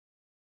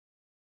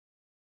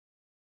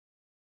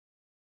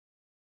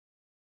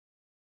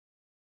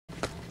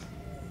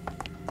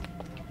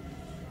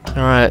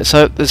Alright,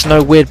 so there's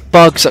no weird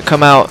bugs that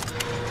come out.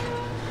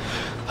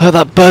 Oh,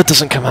 that bird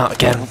doesn't come out I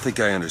again. don't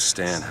think I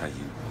understand how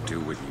you do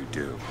what you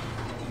do.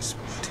 These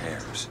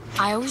tears.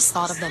 I always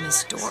thought of them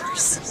as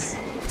doors.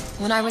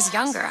 When I was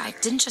younger, I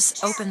didn't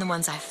just open the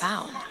ones I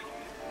found.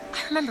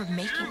 I remember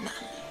making them.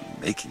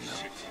 Making them?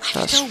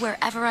 I could go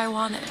wherever I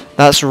wanted.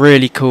 That's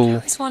really cool.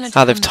 always wanted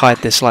How to they've come tied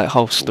back. this like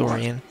whole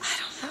story in. I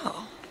don't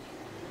know.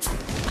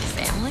 My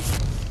family?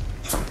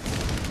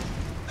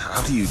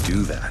 How do you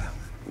do that?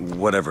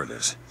 Whatever it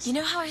is. You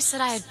know how I said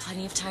I had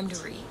plenty of time to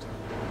read?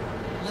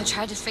 Well, I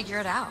tried to figure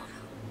it out.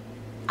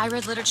 I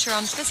read literature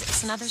on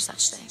physics and other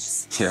such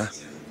things. Yeah?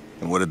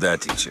 And what did that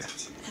teach you?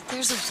 That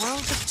there's a world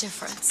of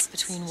difference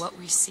between what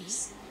we see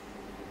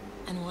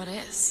and what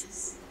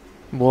is.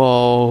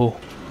 Whoa.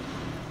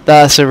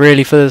 That's a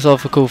really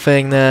philosophical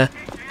thing there.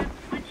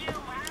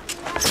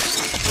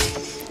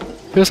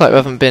 Feels like we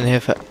haven't been here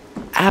for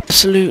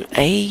absolute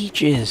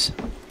ages.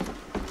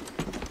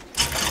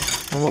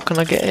 And what can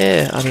I get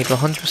here? I need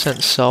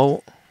 100%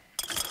 salt.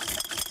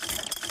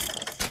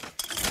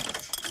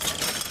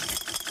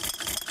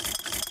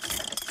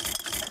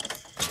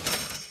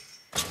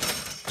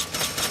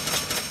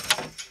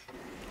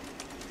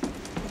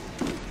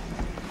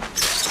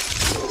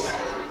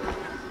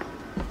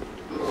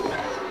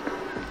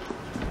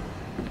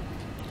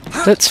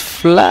 Let's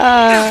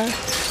fly!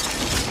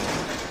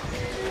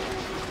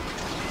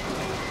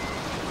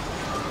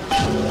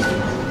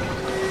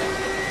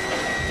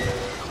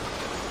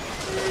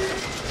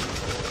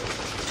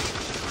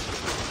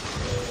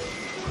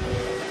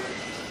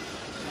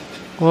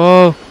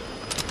 Whoa!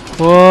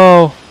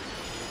 Whoa!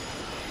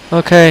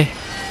 Okay.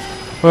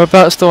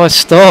 Whereabouts do I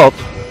stop?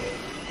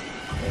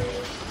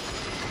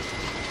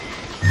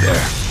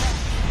 There.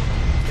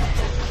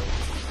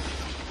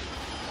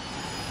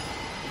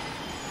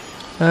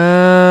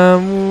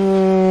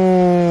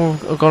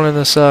 I've gone in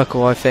a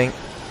circle, I think.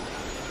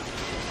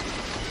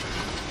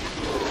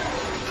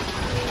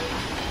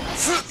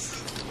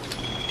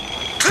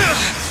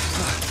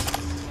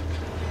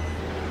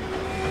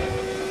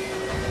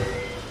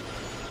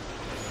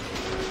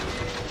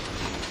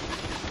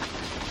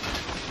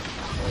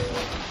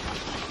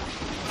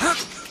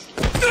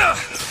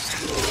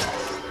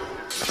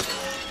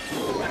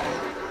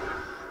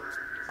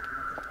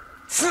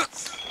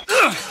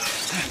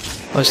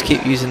 I'll just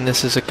keep using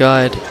this as a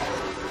guide.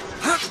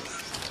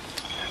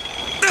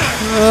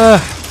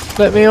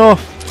 Let me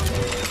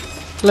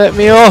off! Let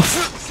me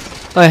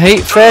off! I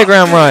hate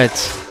fairground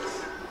rides!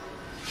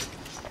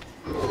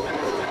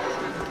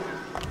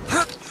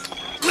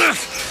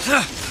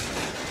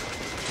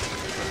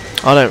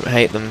 I don't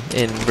hate them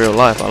in real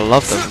life, I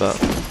love them,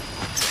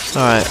 but...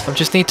 Alright, I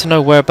just need to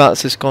know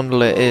whereabouts this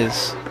gondola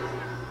is.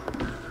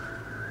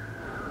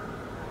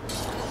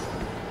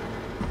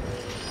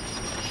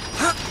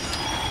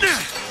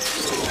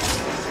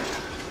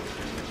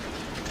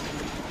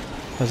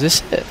 Is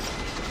this it?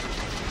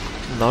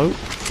 Nope.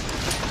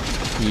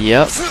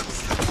 Yep.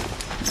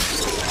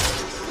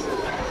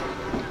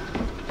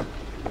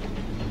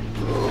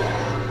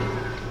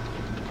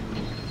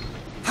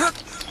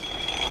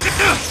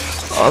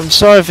 I'm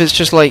sorry if it's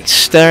just like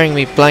staring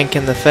me blank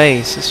in the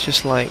face. It's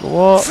just like,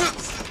 what?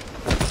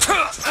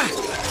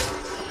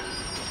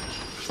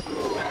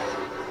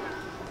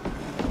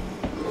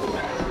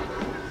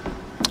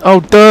 Oh,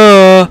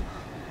 duh!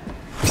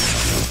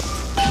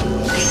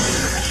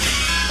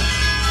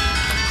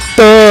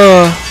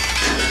 The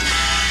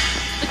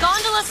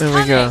gondola's There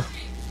we go.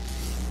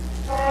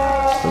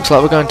 coming. Looks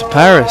like we're going to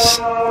Paris.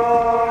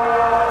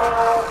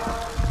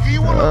 He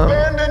will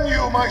abandon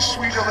you, my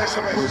sweet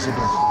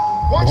Elizabeth.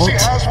 Once he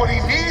has what he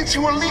needs, he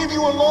will leave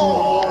you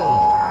alone.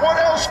 What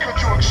else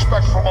could you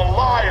expect from a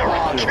liar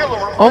and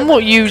killer of I'm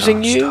not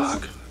using you.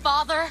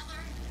 Father,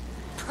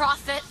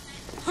 prophet,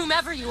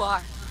 whomever you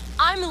are,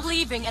 I'm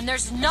leaving and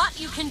there's naught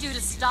you can do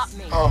to stop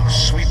me. Oh,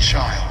 sweet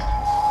child.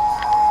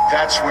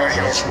 That's where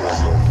you're.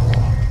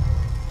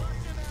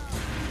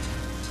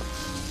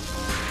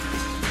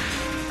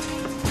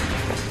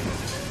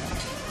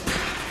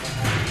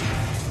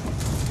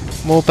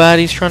 More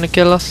baddies trying to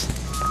kill us.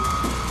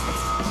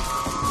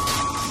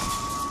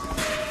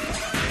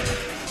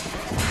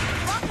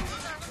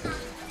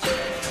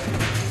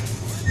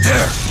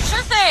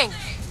 Sure thing.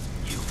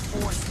 You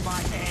forced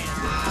my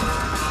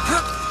hand.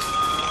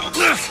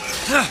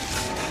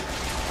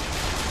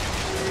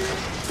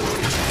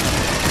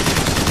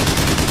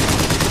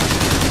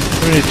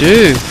 What do you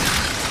do?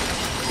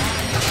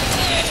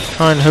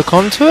 Try and hook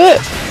onto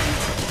it?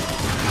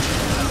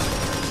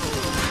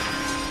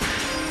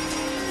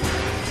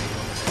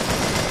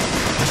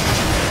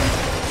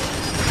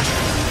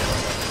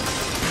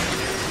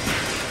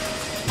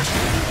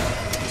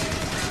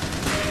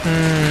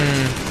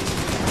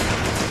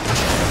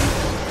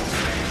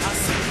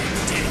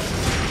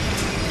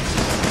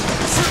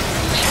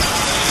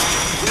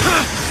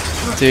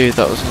 Dude,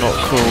 that was not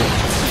cool.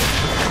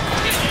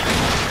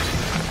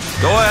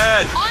 Go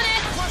ahead!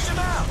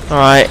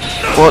 Alright,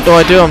 what do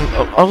I do?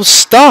 I was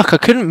stuck, I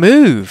couldn't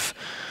move.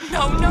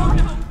 No,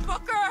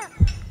 Booker.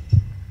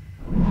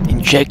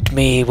 Inject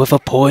me with a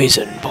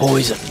poison.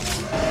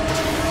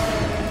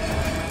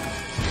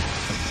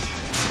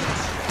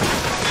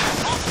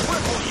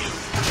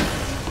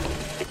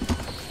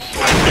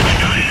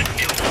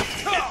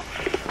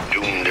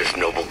 Doomed as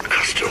noble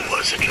Custer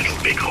was at Little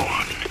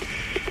Bighorn.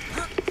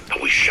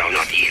 But we shall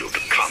not yield to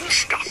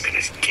Comstock and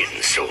his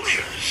 10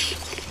 soldiers.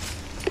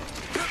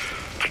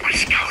 But my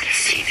scout has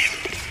seen him.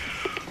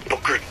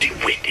 Booker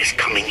DeWitt is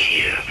coming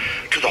here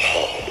to the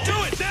hall.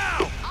 Do it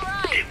now!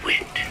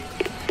 DeWitt.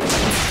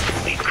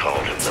 We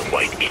called him the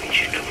White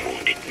Engine of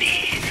Wounded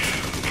Knee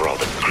for all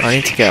the I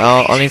need to get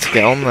out. I need to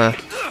get on there.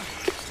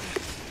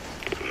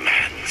 A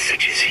man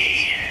such as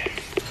he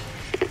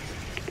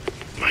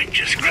might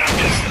just grant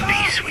us the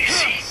peace we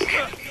seek.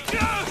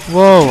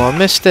 Whoa! I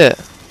missed it.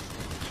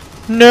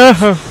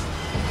 No.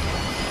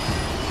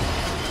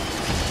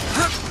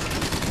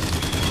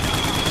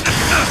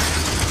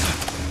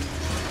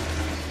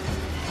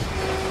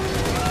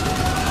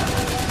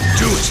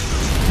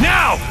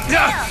 Now!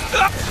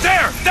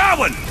 There! That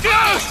one!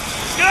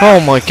 Oh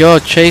my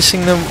god!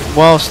 Chasing them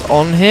whilst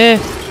on here.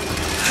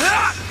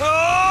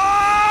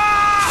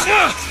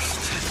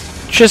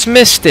 Just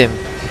missed him.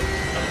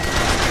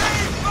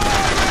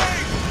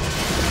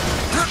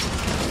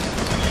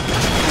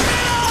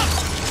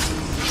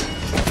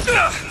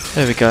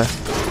 There we go.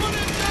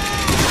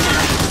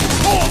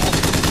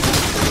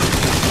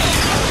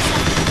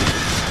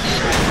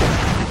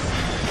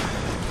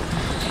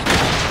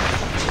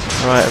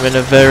 Right, I'm in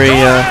a very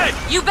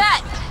You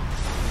bet.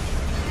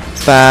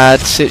 bad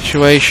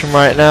situation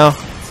right now.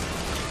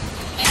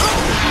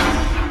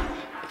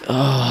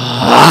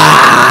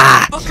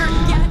 Booker,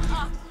 get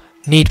up.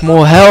 Need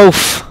more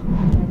health.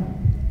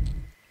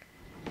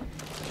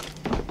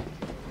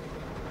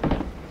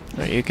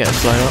 Oh, you're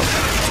getting blown up.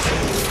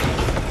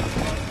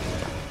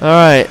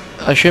 Alright,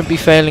 I shouldn't be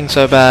failing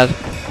so bad.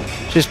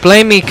 Just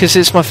blame me because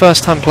it's my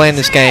first time playing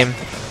this game.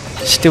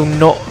 Still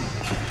not,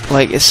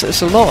 like,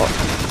 it's a lot.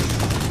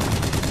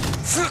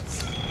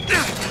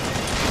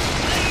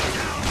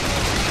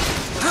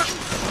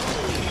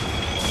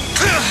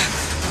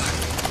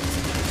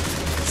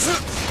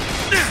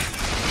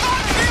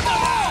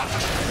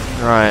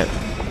 Right.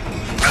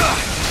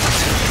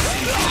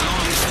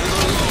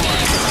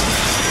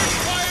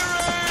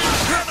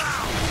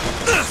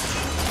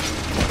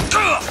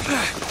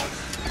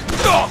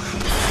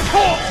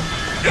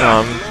 Oh,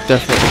 I'm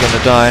definitely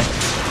gonna die.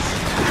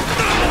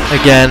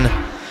 Again.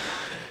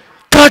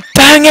 God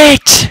dang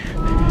it!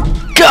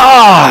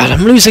 God,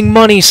 I'm losing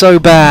money so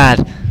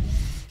bad.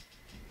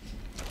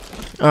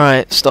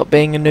 Alright, stop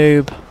being a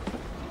noob.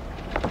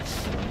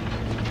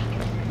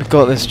 We've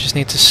got this, just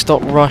need to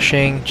stop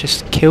rushing,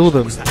 just kill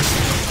them.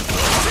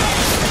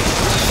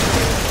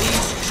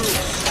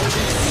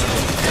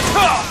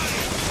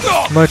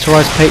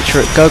 Motorized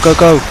Patriot, go, go,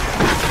 go!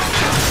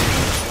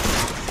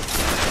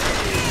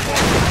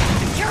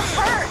 You're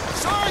hurt.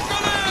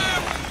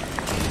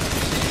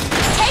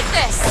 Take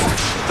this.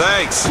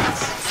 Thanks.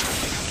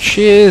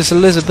 Cheers,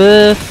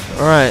 Elizabeth!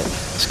 Alright,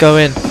 let's go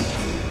in.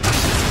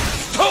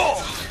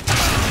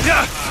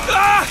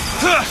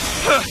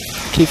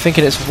 Keep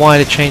thinking it's Y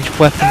to change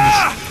weapons.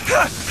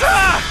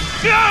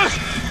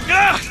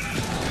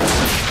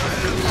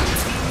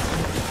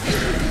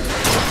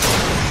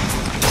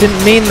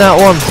 Didn't mean that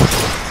one.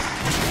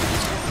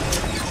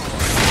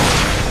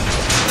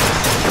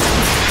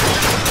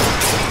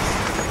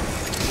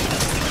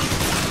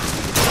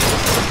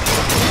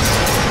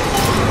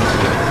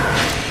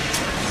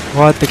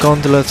 Ride the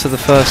gondola to the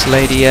First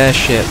Lady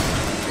Airship.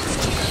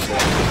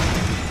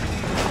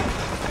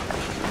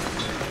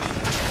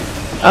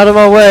 Out of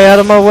my way, out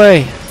of my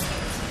way!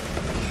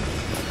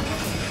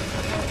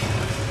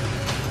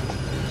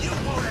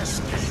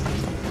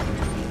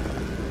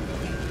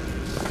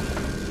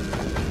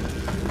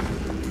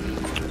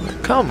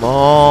 Come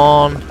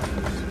on!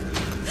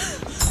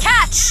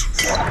 Catch.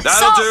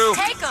 That'll do.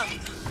 Take him.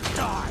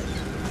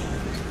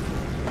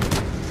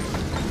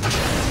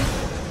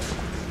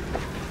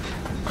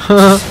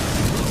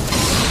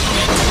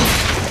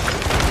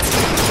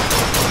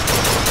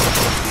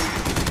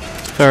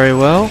 Very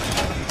well.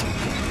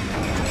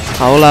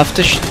 I will have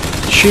to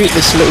shoot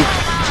this little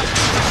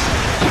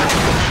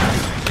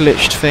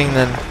glitched thing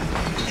then.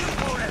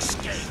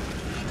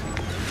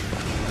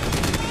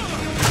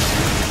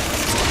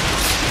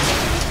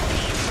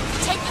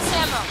 Take this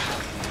ammo.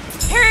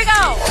 Here you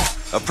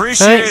go.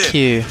 Appreciate it. Thank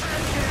you.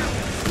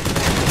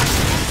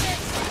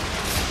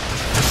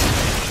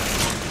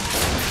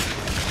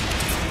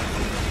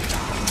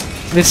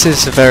 This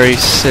is a very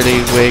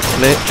silly, weird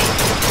glitch.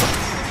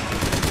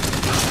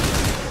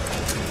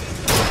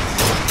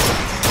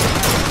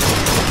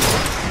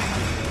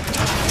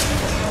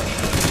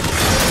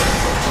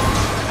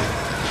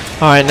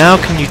 Alright, now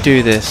can you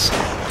do this?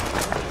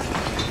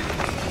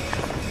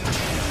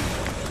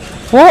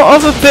 What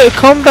other bit of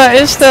combat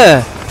is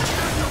there?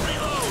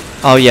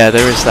 Oh yeah,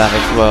 there is that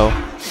as well.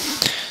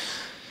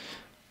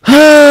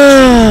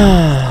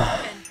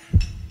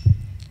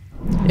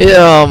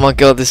 Oh my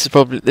god, this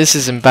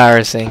is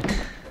embarrassing.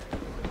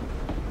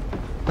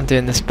 I'm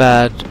doing this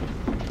bad.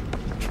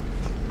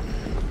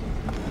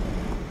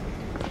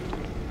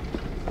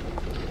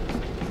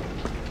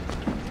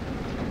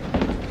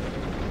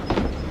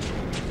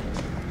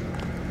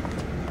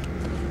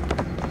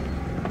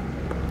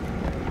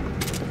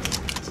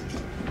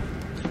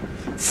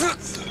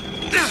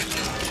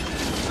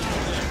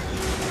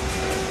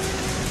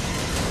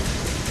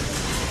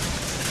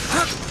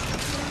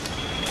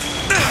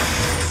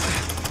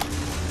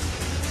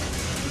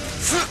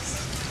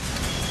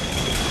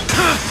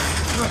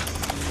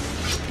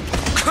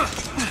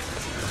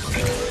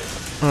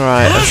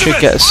 Alright, I should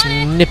get a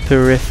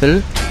sniper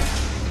rifle.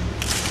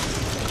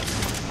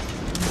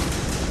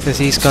 There's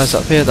these guys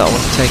up here that I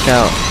want to take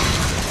out.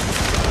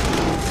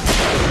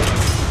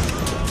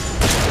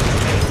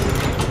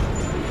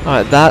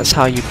 Alright, that's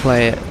how you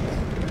play it.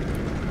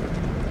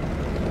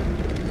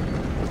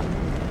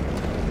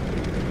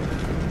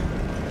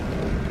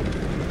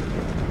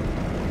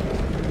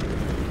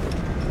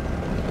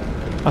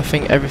 I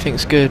think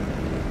everything's good.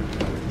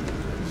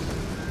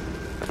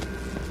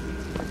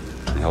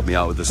 Help me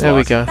out with this. There we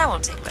lock. go. That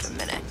won't take but a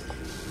minute.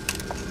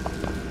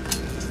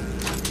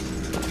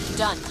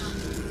 Done.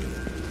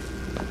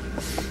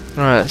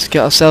 Alright, let's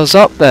get ourselves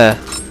up there.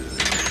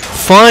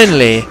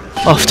 Finally,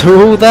 after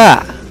all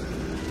that,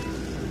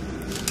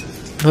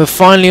 we're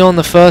finally on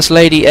the First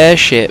Lady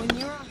airship. When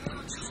you were on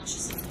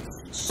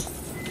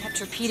kept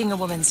repeating a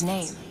woman's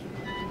name.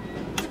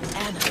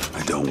 Anna.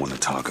 I don't want to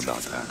talk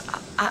about that.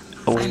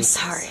 I'm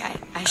sorry.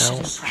 I should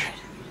have tried.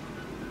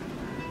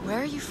 Where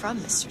are you from,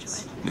 Mr.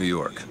 DeWitt? New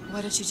York.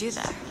 What did you do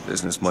there?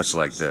 Business much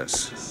like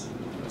this.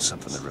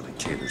 Something that really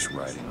caters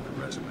writing on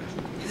a resume.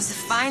 It was a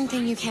fine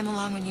thing you came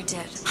along when you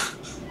did.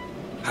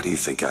 How do you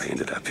think I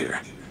ended up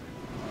here?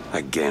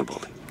 I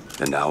gambled,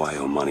 and now I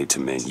owe money to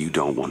men you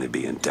don't want to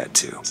be in debt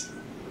to.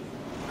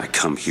 I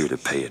come here to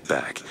pay it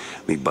back.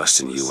 Me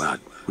busting you out,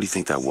 what do you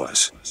think that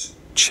was?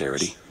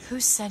 Charity?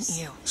 Who sent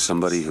you?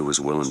 Somebody who was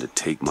willing to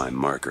take my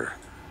marker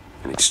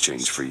in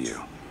exchange for you.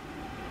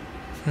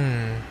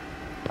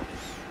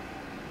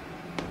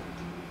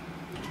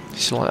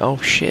 It's like, oh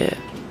shit.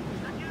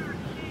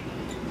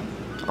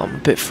 I'm a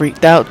bit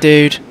freaked out,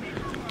 dude.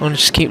 I'm gonna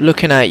just keep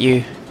looking at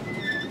you.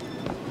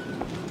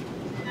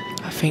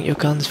 I think your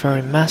gun's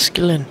very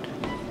masculine.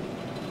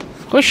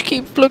 What you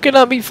keep looking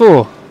at me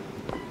for?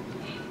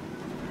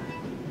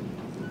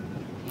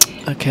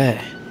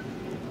 Okay.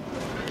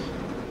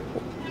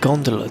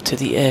 Gondola to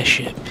the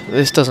airship.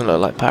 This doesn't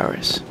look like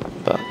Paris,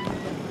 but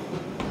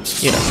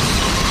you know.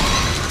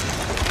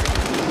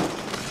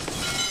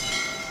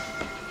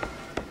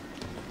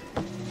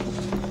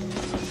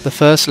 The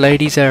First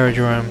Lady's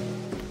aerodrome.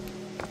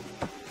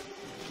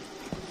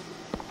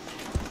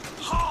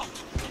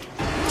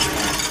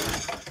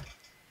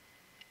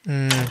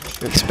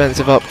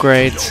 Expensive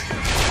upgrades.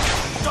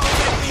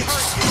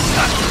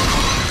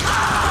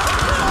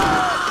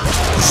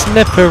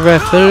 Sniper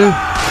rifle.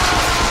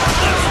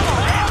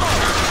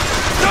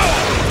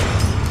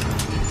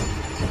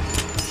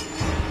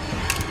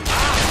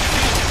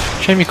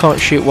 Shame you can't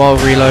shoot while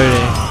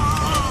reloading.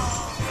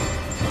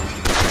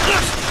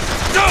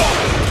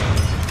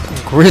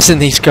 Grizzing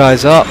these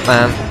guys up,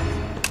 man.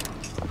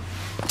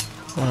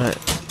 Right.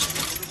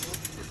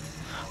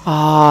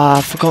 Ah,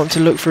 I've forgotten to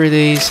look through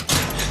these.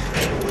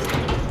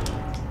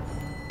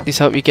 These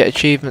help you get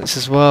achievements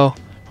as well.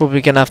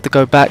 Probably gonna have to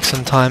go back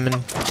sometime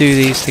and do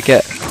these to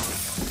get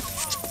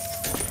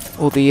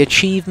all the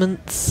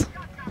achievements.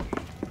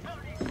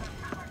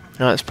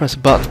 Right, let's press a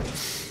button.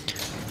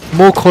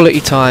 More quality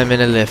time in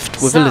a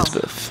lift with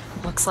Elizabeth.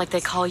 Looks like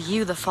they call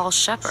you the false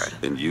shepherd.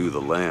 And you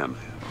the lamb.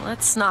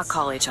 Let's not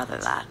call each other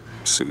that.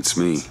 Suits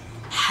me.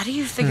 How do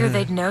you figure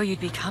they'd know you'd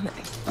be coming?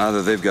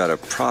 Either they've got a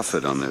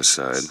prophet on their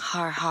side,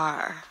 Har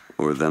har.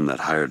 or them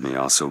that hired me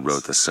also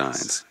wrote the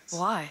signs.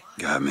 Why?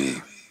 Got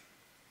me.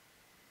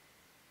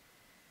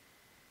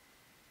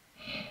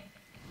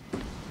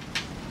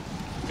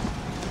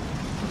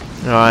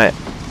 Right.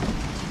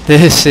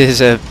 This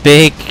is a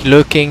big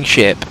looking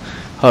ship.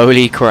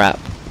 Holy crap.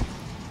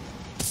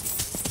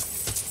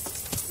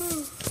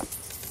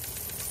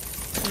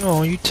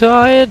 Oh, you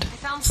tired? I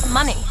found some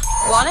money.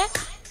 Want it?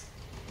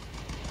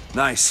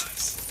 Nice.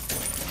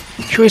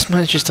 She always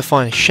manages to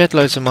find shed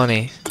loads of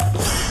money.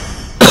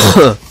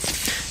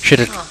 Should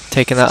have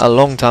taken that a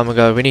long time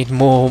ago. We need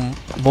more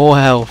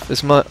health,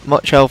 as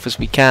much health as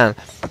we can.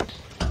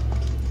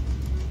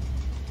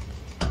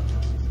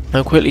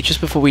 Now quickly,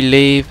 just before we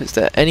leave, is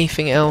there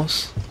anything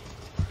else?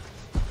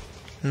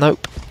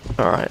 Nope.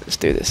 Alright, let's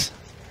do this.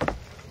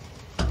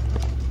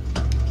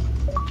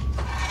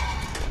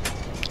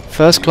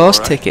 First class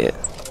ticket.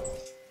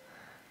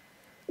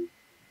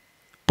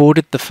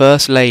 Boarded the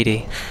First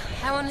Lady.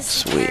 I want to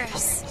see Sweet.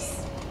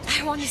 Paris.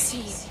 I want to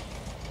see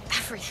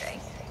everything.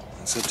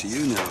 It's up to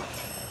you now.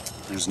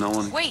 There's no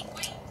one. Wait,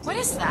 what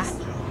is that?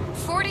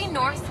 40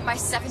 north by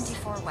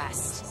 74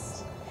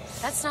 west.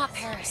 That's not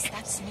Paris,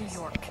 that's New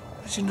York.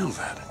 How did you know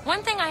that?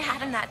 One thing I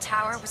had in that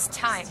tower was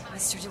time,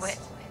 Mr. DeWitt.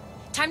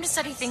 Time to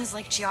study things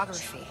like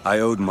geography. I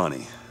owed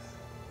money.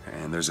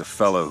 And there's a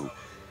fellow who...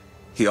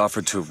 He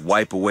offered to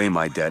wipe away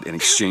my debt in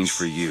exchange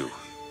for you.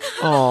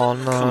 Oh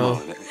Come no.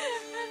 on.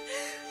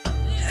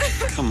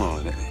 Come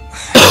on.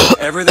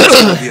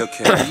 Everything's gonna be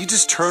okay. You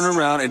just turn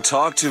around and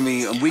talk to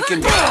me and we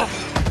can...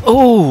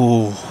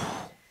 Oh.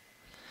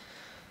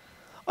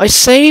 I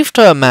saved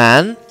her,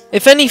 man.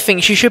 If anything,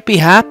 she should be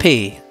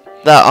happy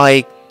that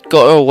I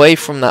got her away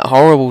from that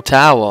horrible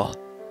tower.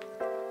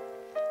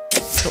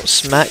 Not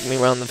smack me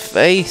around the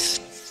face.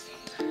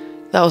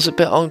 That was a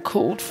bit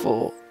uncalled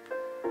for.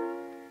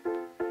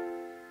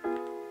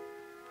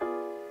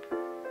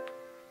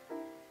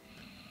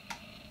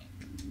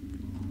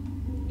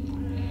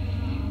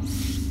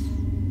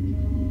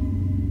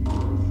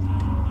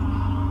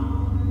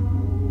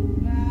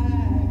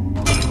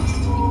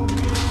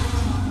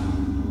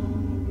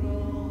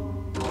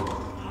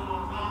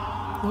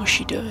 What's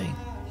she doing?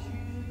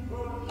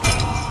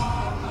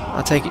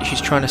 I take it she's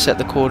trying to set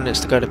the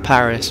coordinates to go to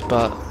Paris,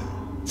 but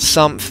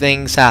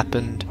something's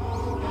happened.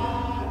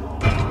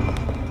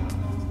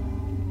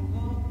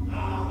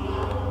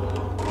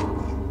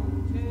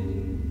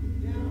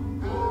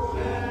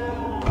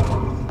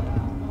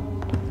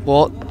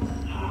 What?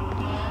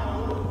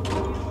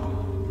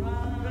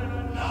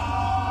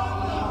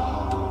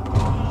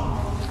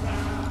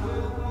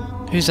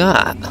 Who's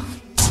that?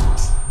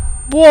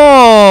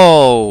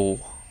 Whoa!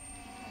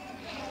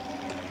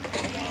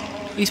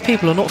 These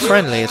people are not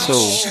friendly at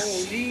all.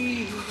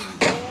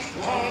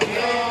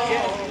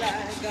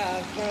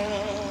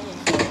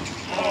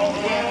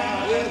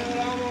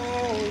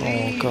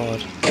 Oh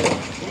god.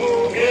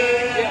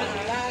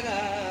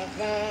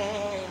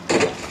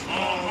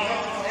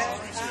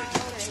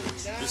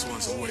 This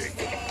one's awake.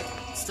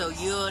 So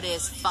you're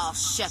this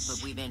false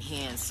shepherd we've been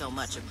hearing so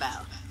much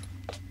about.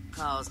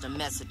 Caused a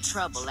mess of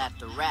trouble at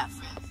the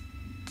raffle.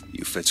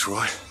 You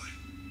Fitzroy?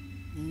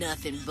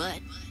 Nothing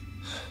but.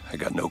 I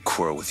got no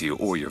quarrel with you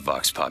or your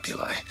Vox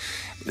Populi.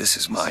 This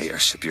is my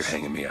airship you're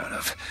hanging me out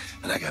of,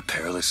 and I got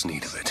perilous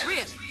need of it.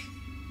 Really?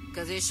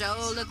 Cause it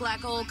sure look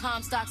like old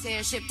Comstock's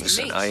airship to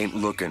Listen, me. I ain't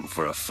looking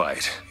for a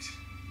fight.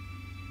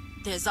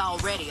 There's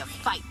already a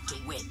fight to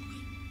win.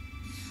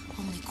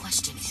 Only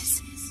question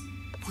is,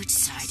 which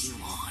side are you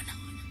on?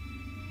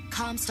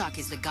 Comstock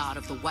is the god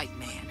of the white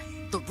man,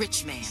 the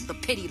rich man, the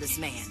pitiless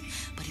man.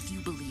 But if you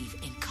believe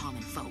in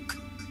common folk,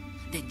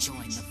 then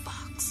join the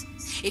Vox.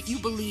 If you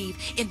believe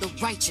in the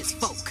righteous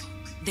folk,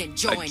 then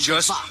join I the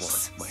just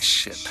Vox. want my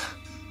ship.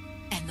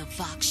 And the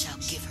Vox shall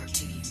give her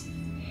to you.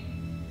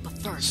 But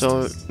first,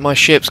 So my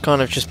ship's kind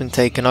of just been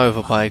taken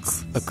over by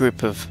a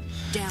group of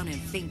down in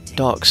Thinktank,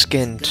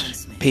 dark-skinned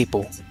gunsmiths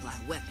people. supply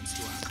weapons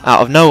to our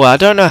Out of nowhere. I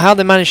don't know how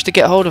they managed to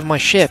get hold of my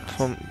ship.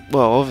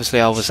 Well,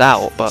 obviously I was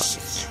out, but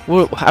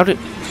what did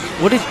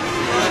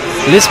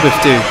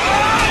Elizabeth do?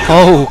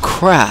 Oh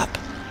crap!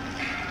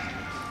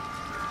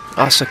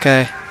 That's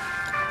okay.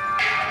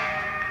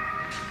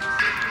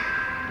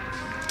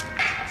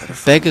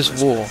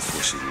 Beggar's War.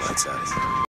 Before she lights out of here.